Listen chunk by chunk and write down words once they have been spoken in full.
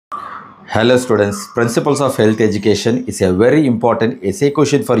Hello students, Principles of Health Education is a very important essay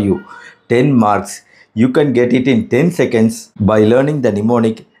question for you. 10 marks. You can get it in 10 seconds by learning the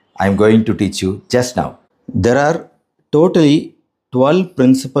mnemonic I am going to teach you just now. There are totally 12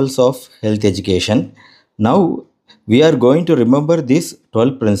 principles of health education. Now we are going to remember these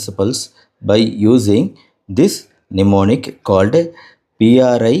 12 principles by using this mnemonic called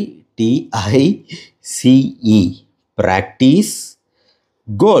PRITICE. Practice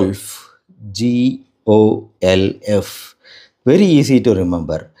Golf. GOLF. Very easy to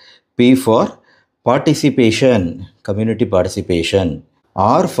remember. P for participation, community participation.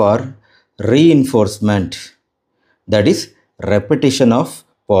 R for reinforcement, that is repetition of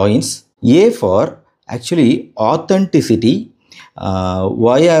points. A for actually authenticity.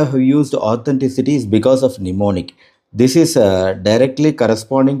 Why I have used authenticity is because of mnemonic. This is directly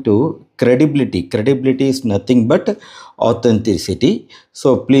corresponding to credibility. Credibility is nothing but authenticity.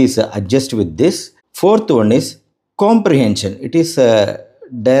 So please adjust with this. Fourth one is comprehension. It is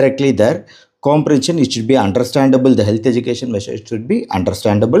directly there. Comprehension, it should be understandable. The health education message should be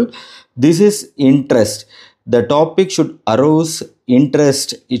understandable. This is interest. The topic should arouse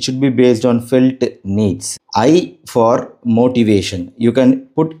interest. It should be based on felt needs. I for motivation. You can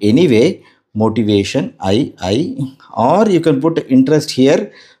put anyway motivation, I, or you can put interest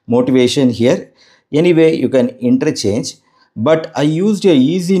here, motivation here. Anyway, you can interchange. But I used a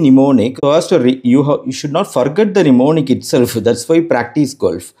easy mnemonic. First, you should not forget the mnemonic itself. That's why practice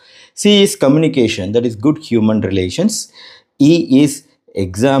golf. C is communication. That is good human relations. E is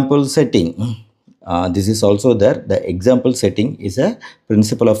example setting. This is also there. The example setting is a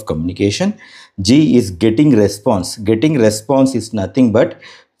principle of communication. G is getting response. Getting response is nothing but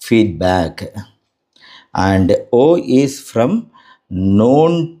feedback. And O is from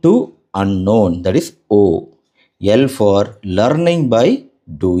known to unknown. That is O. L for learning by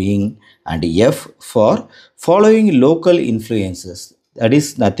doing, and F for following local influences. That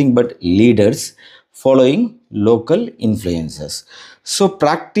is nothing but leaders following local influences. So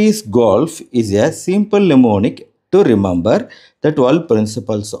practice golf is a simple mnemonic to remember the 12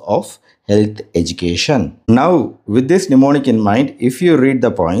 principles of health education. Now with this mnemonic in mind, if you read the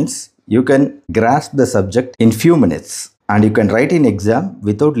points, you can grasp the subject in few minutes. And you can write in exam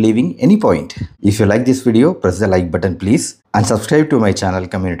without leaving any point. If you like this video, press the like button please and subscribe to my channel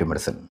Community Medicine.